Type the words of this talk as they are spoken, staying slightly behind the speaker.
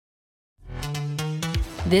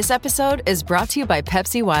This episode is brought to you by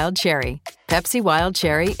Pepsi Wild Cherry. Pepsi Wild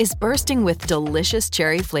Cherry is bursting with delicious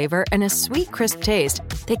cherry flavor and a sweet, crisp taste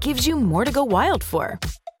that gives you more to go wild for.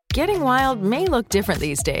 Getting wild may look different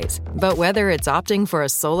these days, but whether it's opting for a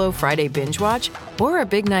solo Friday binge watch or a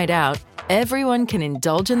big night out, everyone can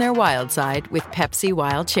indulge in their wild side with Pepsi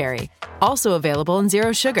Wild Cherry. Also available in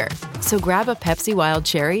Zero Sugar. So grab a Pepsi Wild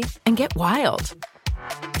Cherry and get wild.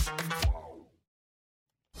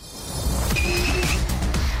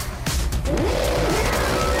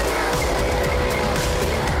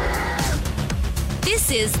 This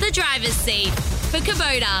is The Driver's Seat for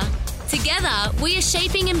Kubota. Together, we are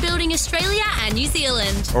shaping and building Australia and New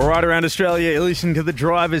Zealand. All right, around Australia, you listen to The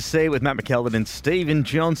Driver's Seat with Matt McKelvin and Stephen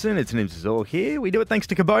Johnson. It's Nims Azor here. We do it thanks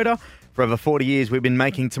to Kubota. For over 40 years, we've been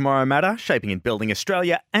making tomorrow matter, shaping and building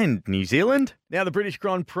Australia and New Zealand. Now, the British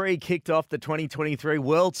Grand Prix kicked off the 2023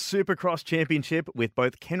 World Supercross Championship with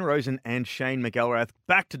both Ken Rosen and Shane McElrath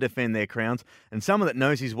back to defend their crowns. And someone that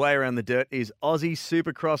knows his way around the dirt is Aussie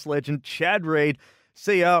Supercross legend Chad Reed.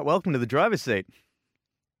 CR, welcome to The Driver's Seat.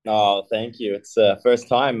 Oh, thank you. It's first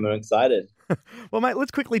time. I'm excited. Well, mate,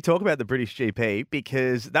 let's quickly talk about the British GP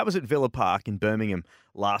because that was at Villa Park in Birmingham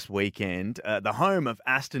last weekend, the home of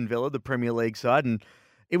Aston Villa, the Premier League side, and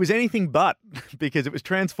it was anything but because it was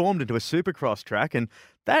transformed into a supercross track, and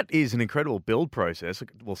that is an incredible build process.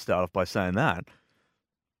 We'll start off by saying that.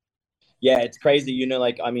 Yeah, it's crazy.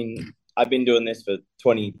 I've been doing this for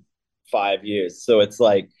 25 years, so it's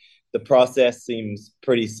like the process seems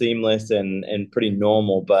pretty seamless and pretty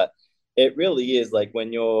normal, but it really is like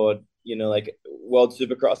when you're, World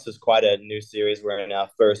Supercross is quite a new series. We're in our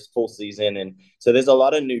first full season. And so there's a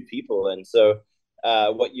lot of new people. And so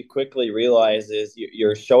what you quickly realize is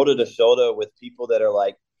you're shoulder to shoulder with people that are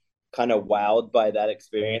like kind of wowed by that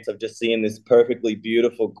experience of just seeing this perfectly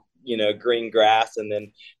beautiful, green grass. And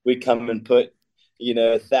then we come and put,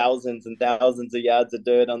 thousands and thousands of yards of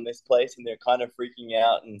dirt on this place, and they're kind of freaking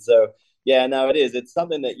out. And so, yeah, no, it is. It's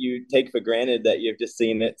something that you take for granted that you've just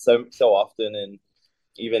seen it so often. And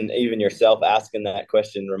even yourself asking that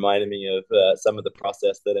question reminded me of some of the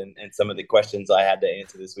process and some of the questions I had to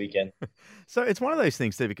answer this weekend. So it's one of those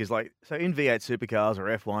things too, because in V8 supercars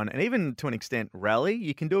or F1, and even to an extent rally,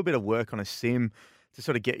 you can do a bit of work on a sim to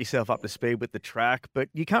sort of get yourself up to speed with the track, but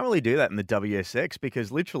you can't really do that in the WSX because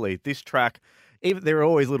literally this track, even there are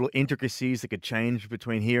always little intricacies that could change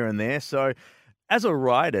between here and there. So as a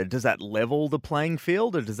rider, does that level the playing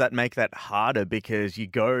field, or does that make that harder because you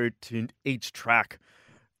go to each track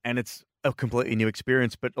and it's a completely new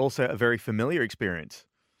experience, but also a very familiar experience?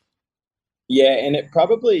 Yeah, and it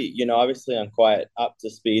probably, obviously I'm quite up to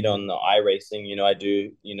speed on the iRacing. I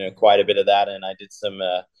do, quite a bit of that, and I did some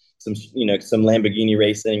Lamborghini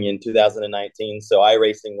racing in 2019. So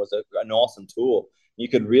iRacing was an awesome tool. You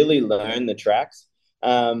could really learn the tracks.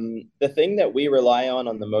 The thing that we rely on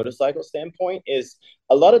the motorcycle standpoint is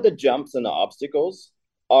a lot of the jumps and the obstacles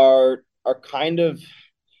are kind of,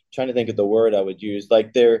 trying to think of the word I would use,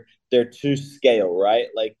 like they're to scale, right?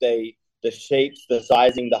 Like the shapes, the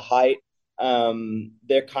sizing, the height,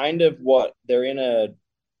 they're kind of like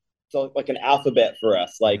an alphabet for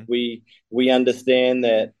us. Like we understand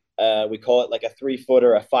that we call it like a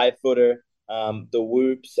 3-footer, a 5-footer, the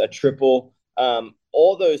whoops, a triple,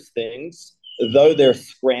 all those things, though they're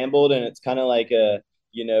scrambled and it's kind of like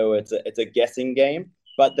it's a guessing game,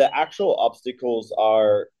 but the actual obstacles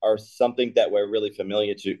are something that we're really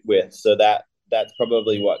familiar with. So that's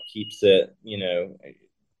probably what keeps it, in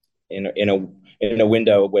a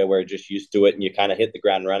window where we're just used to it, and you kind of hit the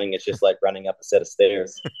ground running. It's just like running up a set of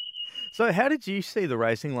stairs. So how did you see the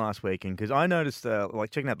racing last weekend? Because I noticed,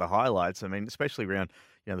 checking out the highlights, I mean, especially around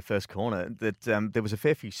the first corner, that there was a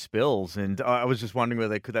fair few spills, and I was just wondering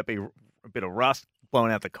whether could that be a bit of rust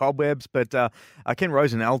blowing out the cobwebs. But Ken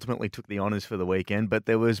Rosen ultimately took the honours for the weekend, but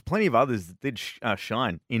there was plenty of others that did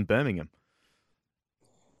shine in Birmingham.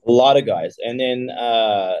 A lot of guys. And then,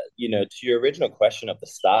 to your original question at the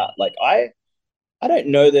start, like I don't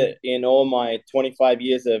know that in all my 25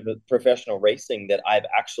 years of professional racing that I've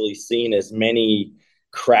actually seen as many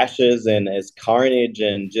crashes and as carnage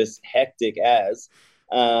and just hectic as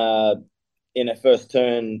in a first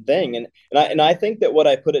turn thing. And I think that what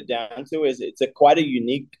I put it down to is it's quite a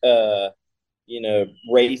unique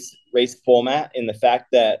race format in the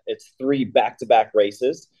fact that it's 3 back-to-back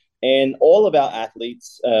races. And all of our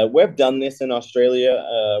athletes, we've done this in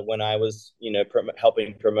Australia when I was,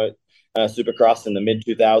 helping promote Supercross in the mid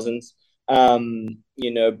 2000s.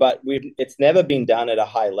 But it's never been done at a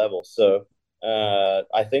high level. So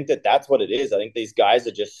I think that's what it is. I think these guys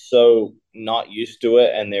are just so not used to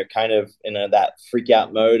it, and they're kind of in that freak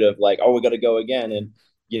out mode of like, oh, we got to go again. And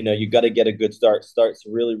you got to get a good start. Start's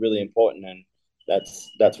really, really important, and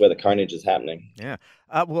that's where the carnage is happening. Yeah.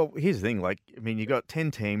 Well, here's the thing. Like, I mean, you got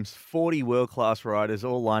 10 teams, 40 world-class riders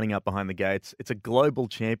all lining up behind the gates. It's a global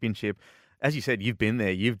championship. As you said, you've been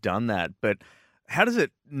there, you've done that. But how does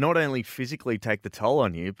it not only physically take the toll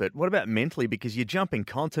on you, but what about mentally? Because you're jumping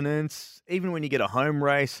continents. Even when you get a home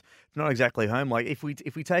race, it's not exactly home. Like if we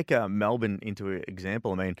take Melbourne into an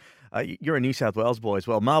example, I mean, you're a New South Wales boy as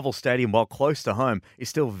well. Marvel Stadium, while close to home, is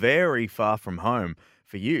still very far from home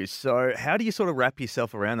for you. So how do you sort of wrap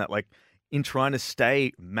yourself around that? Like in trying to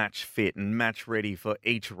stay match fit and match ready for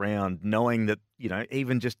each round, knowing that,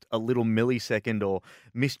 even just a little millisecond or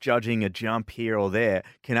misjudging a jump here or there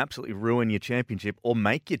can absolutely ruin your championship or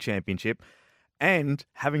make your championship, and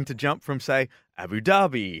having to jump from, say, Abu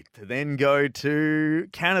Dhabi to then go to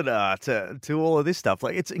Canada to all of this stuff.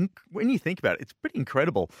 Like when you think about it, it's pretty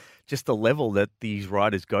incredible just the level that these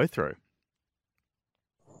riders go through.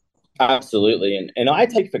 Absolutely. And I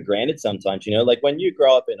take for granted sometimes, like when you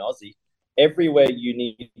grow up in Aussie, everywhere you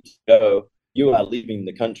need to go, you are leaving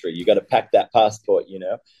the country. You got to pack that passport,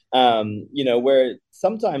 where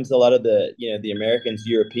sometimes a lot of the Americans,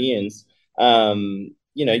 Europeans,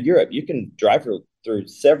 Europe, you can drive through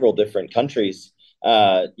several different countries,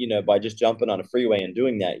 by just jumping on a freeway and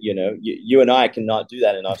doing that. You and I cannot do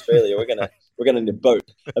that in Australia. We're gonna need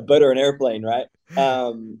a boat or an airplane, right?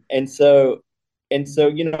 And so,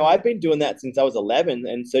 I've been doing that since I was 11.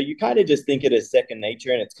 And so you kind of just think it is second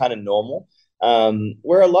nature and it's kind of normal.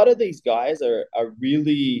 Where a lot of these guys are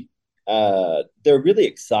really, they're really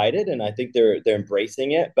excited, and I think they're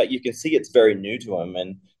embracing it, but you can see it's very new to them.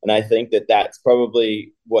 And I think that's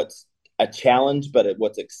probably what's a challenge, but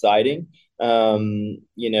what's exciting,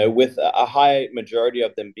 with a high majority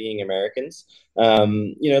of them being Americans,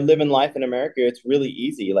 living life in America, it's really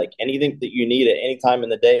easy. Like anything that you need at any time in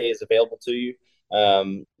the day is available to you.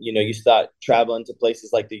 You start traveling to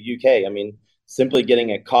places like the UK. I mean, simply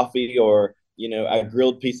getting a coffee or, a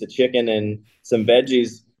grilled piece of chicken and some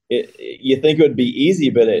veggies, you think it would be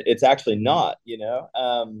easy, but it's actually not,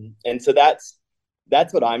 and so that's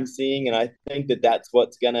what I'm seeing. And I think that's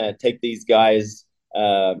what's going to take these guys,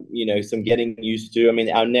 some getting used to. I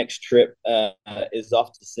mean, our next trip is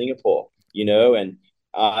off to Singapore, and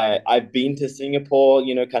I've been to Singapore,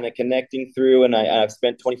 kind of connecting through, and I've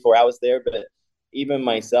spent 24 hours there, but even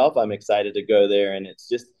myself, I'm excited to go there, and it's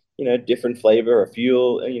just, different flavor or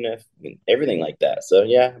fuel, everything like that. So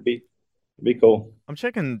yeah, it'd be cool. I'm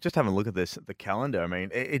checking, just having a look at the calendar. I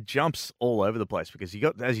mean, it jumps all over the place because you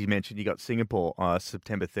got, as you mentioned, you got Singapore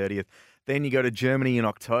September 30th. Then you go to Germany in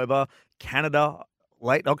October, Canada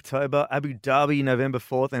late October, Abu Dhabi November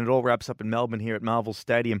 4th, and it all wraps up in Melbourne here at Marvel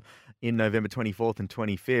Stadium in November 24th and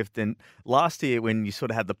 25th. And last year, when you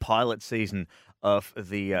sort of had the pilot season of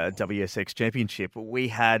the WSX Championship, we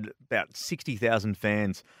had about 60,000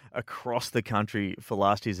 fans across the country for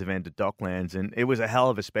last year's event at Docklands, and it was a hell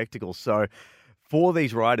of a spectacle. So for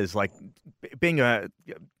these riders, like being a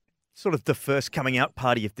sort of the first coming out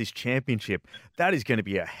party of this championship, that is going to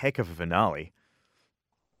be a heck of a finale.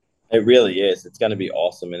 It really is. It's going to be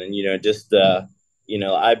awesome. And then,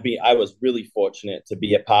 I was really fortunate to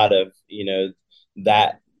be a part of,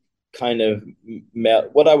 that kind of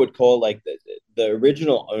what I would call like the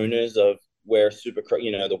original owners of where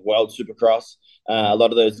Supercross, the World Supercross. A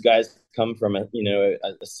lot of those guys come from a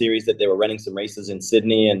series that they were running some races in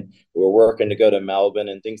Sydney and were working to go to Melbourne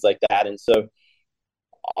and things like that. And so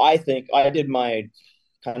I think I did my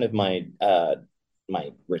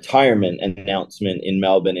retirement announcement in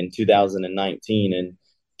Melbourne in 2019, and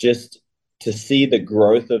just to see the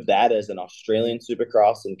growth of that as an Australian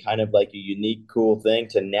Supercross and kind of like a unique, cool thing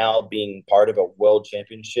to now being part of a world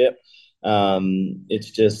championship. It's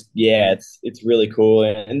just, it's really cool.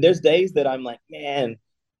 And there's days that I'm like, man,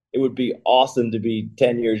 it would be awesome to be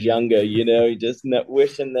 10 years younger, just not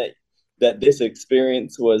wishing that this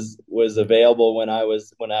experience was available when I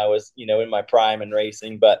was, in my prime and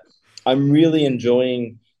racing. But I'm really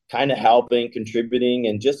enjoying kind of helping, contributing,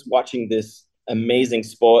 and just watching this amazing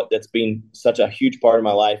sport that's been such a huge part of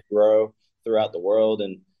my life grow throughout the world.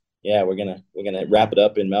 And yeah, we're gonna wrap it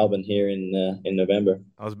up in Melbourne here in November.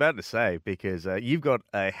 I was about to say, because you've got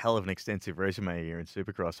a hell of an extensive resume here in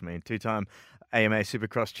Supercross. I mean, two-time AMA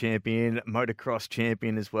Supercross champion, motocross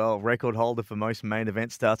champion as well, record holder for most main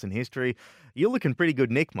event starts in history. You're looking pretty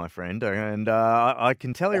good, Nick, my friend. And I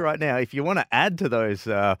can tell you right now, if you want to add to those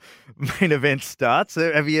main event starts,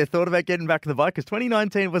 have you thought about getting back in the bike? Because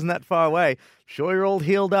 2019 wasn't that far away. Sure, you're all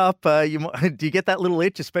healed up. Do you get that little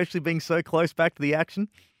itch, especially being so close back to the action?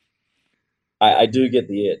 I do get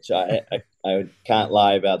the itch. I can't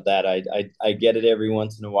lie about that. I get it every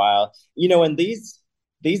once in a while. And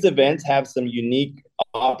these events have some unique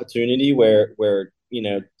opportunity where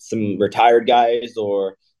some retired guys,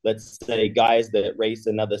 or let's say guys that race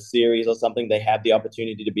another series or something, they have the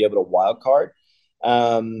opportunity to be able to wild card.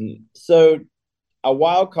 So a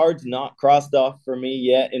wild card's not crossed off for me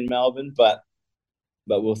yet in Melbourne, but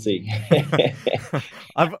we'll see.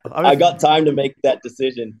 I got time to make that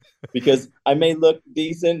decision because I may look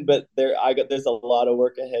decent, but there's a lot of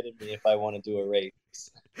work ahead of me if I want to do a race.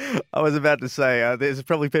 I was about to say, there's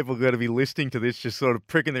probably people going to be listening to this just sort of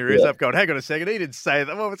pricking their ears up going, hang on a second, he didn't say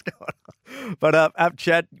that. What was going on? But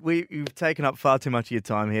Chad, you've taken up far too much of your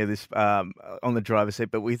time here on the driver's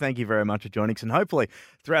seat, but we thank you very much for joining us. And hopefully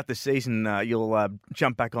throughout the season, you'll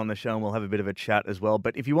jump back on the show and we'll have a bit of a chat as well.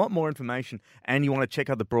 But if you want more information and you want to check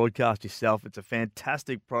out the broadcast yourself, it's a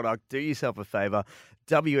fantastic product. Do yourself a favour.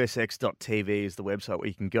 WSX.tv is the website where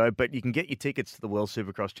you can go, but you can get your tickets to the World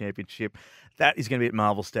Supercross Championship. That is going to be at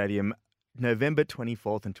Marvel Stadium, November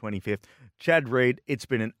 24th and 25th. Chad Reed, it's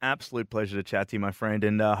been an absolute pleasure to chat to you, my friend,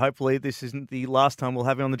 and hopefully this isn't the last time we'll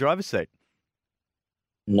have you on the driver's seat.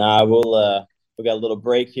 Nah, we got a little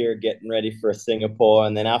break here getting ready for Singapore,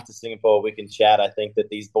 and then after Singapore we can chat. I think that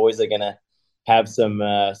these boys are going to have some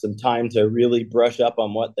time to really brush up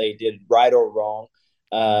on what they did right or wrong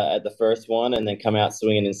at the first one, and then come out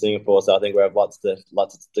swinging in Singapore. So I think we have lots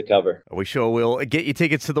to cover. We sure will. Get your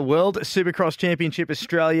tickets to the World Supercross Championship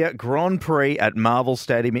Australia Grand Prix at Marvel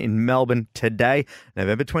Stadium in Melbourne today,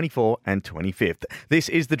 November 24 and 25th. This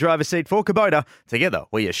is the driver's seat for Kubota. Together,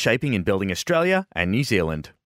 we are shaping and building Australia and New Zealand.